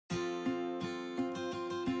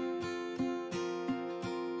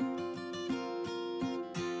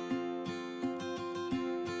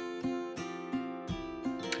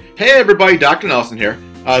Hey everybody, Dr. Nelson here.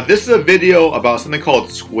 This is a video about something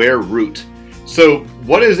called square root. So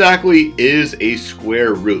what exactly is a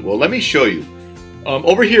square root? Well, let me show you.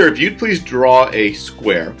 Over here, if you'd please draw a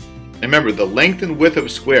square. And remember, the length and width of a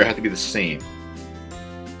square have to be the same.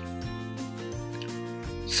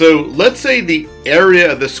 So let's say the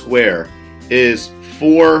area of the square is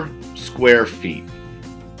 4 square feet.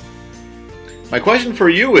 My question for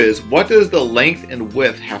you is, what does the length and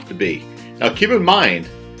width have to be? Now keep in mind,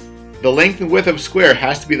 the length and width of a square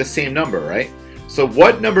has to be the same number, right? So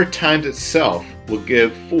what number times itself will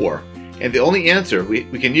give 4? And the only answer we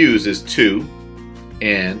can use is 2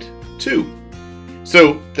 and 2.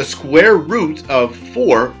 So the square root of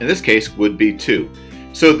 4, in this case, would be 2.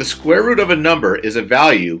 So the square root of a number is a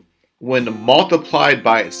value when multiplied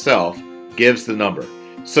by itself gives the number.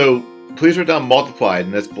 So please write down multiplied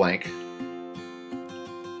in this blank.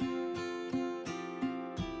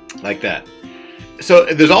 Like that. So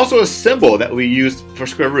there's also a symbol that we use for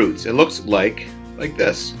square roots. It looks like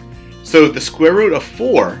this. So the square root of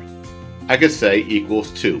 4, I could say,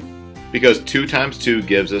 equals 2. Because 2 times 2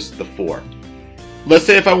 gives us the 4. Let's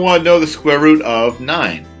say if I want to know the square root of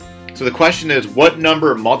 9. So the question is, what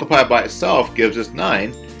number multiplied by itself gives us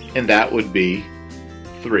 9? And that would be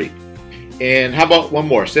 3. And how about one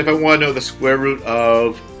more? Say if I want to know the square root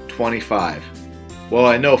of 25. Well,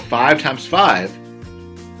 I know 5 times 5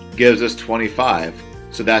 gives us 25,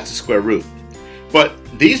 so that's the square root. But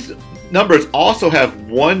these numbers also have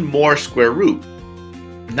one more square root.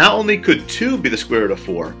 Not only could 2 be the square root of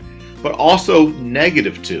 4, but also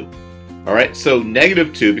negative 2. Alright, so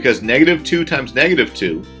negative 2, because negative 2 times negative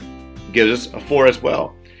 2 gives us a 4 as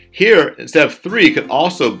well. Here, instead of 3, it could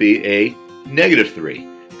also be a negative 3,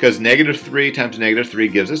 because negative 3 times negative 3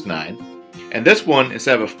 gives us 9. And this one,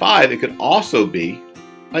 instead of a 5, it could also be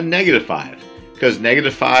a negative 5. Because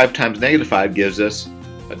negative 5 times negative 5 gives us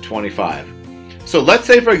a 25. So let's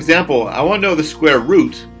say, for example, I want to know the square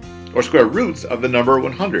root or square roots of the number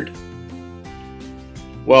 100.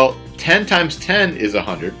 Well, 10 times 10 is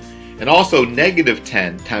 100, and also negative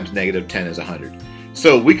 10 times negative 10 is 100.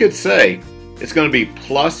 So we could say it's going to be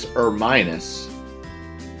plus or minus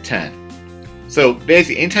 10. So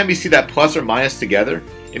basically, anytime you see that plus or minus together,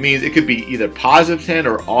 it means it could be either positive 10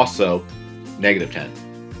 or also negative 10.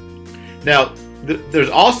 Now, there's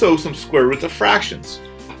also some square roots of fractions.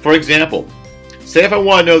 For example, say if I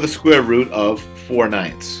want to know the square root of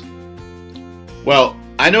 4/9. Well,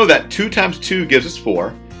 I know that 2 times 2 gives us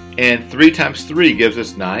 4, and 3 times 3 gives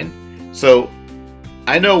us 9. So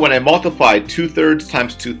I know when I multiply 2/3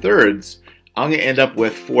 times 2/3, I'm going to end up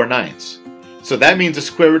with 4/9. So that means the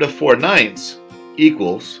square root of 4/9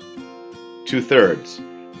 equals 2/3.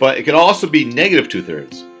 But it could also be negative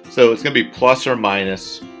 2/3. So it's going to be plus or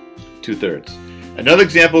minus 2/3. Another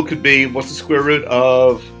example could be, what's the square root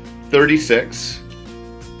of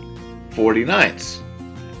 36/49?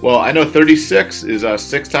 Well, I know 36 is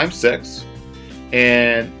 6 times 6,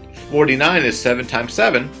 and 49 is 7 times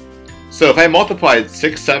 7. So if I multiplied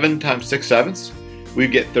 6/7 times 6/7,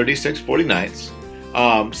 we'd get 36/49.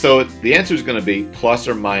 So the answer is going to be plus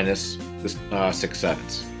or minus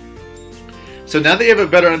 6/7. So now that you have a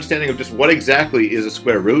better understanding of just what exactly is a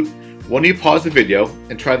square root, why don't you pause the video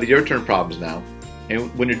and try the your turn problems now.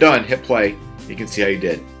 And when you're done, hit play. You can see how you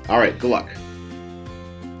did. Alright, good luck.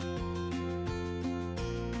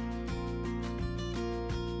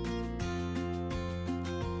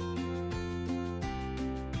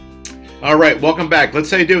 Alright, welcome back. Let's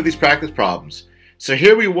see how you did with these practice problems. So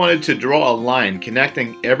here we wanted to draw a line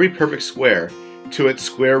connecting every perfect square to its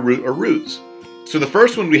square root or roots. So the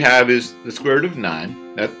first one we have is the square root of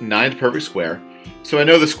 9. That's 9 is a perfect square. So I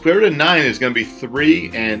know the square root of 9 is going to be 3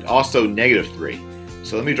 and also negative 3.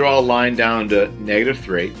 So let me draw a line down to negative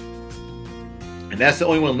 3. And that's the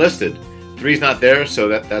only one listed. 3 is not there, so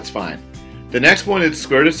that's fine. The next one is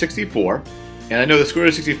square root of 64. And I know the square root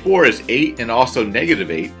of 64 is 8 and also negative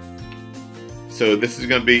 8. So this is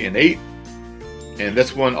going to be an 8. And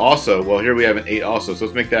this one also, well, here we have an 8 also. So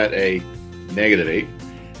let's make that a negative 8.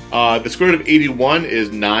 The square root of 81 is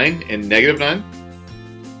 9 and negative 9.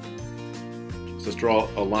 So let's draw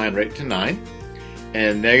a line right to 9.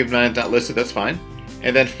 And negative 9 is not listed, that's fine.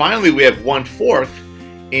 And then finally we have 1/4.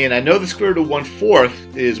 And I know the square root of 1/4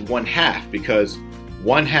 is 1/2, because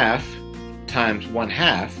 1/2 times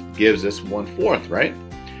 1/2 gives us 1/4, right?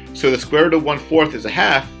 So the square root of 1/4 is a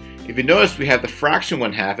half. If you notice, we have the fraction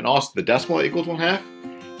 1/2 and also the decimal equals 1/2.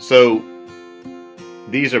 So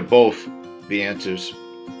these are both the answers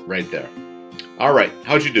right there. Alright,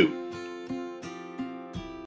 how'd you do?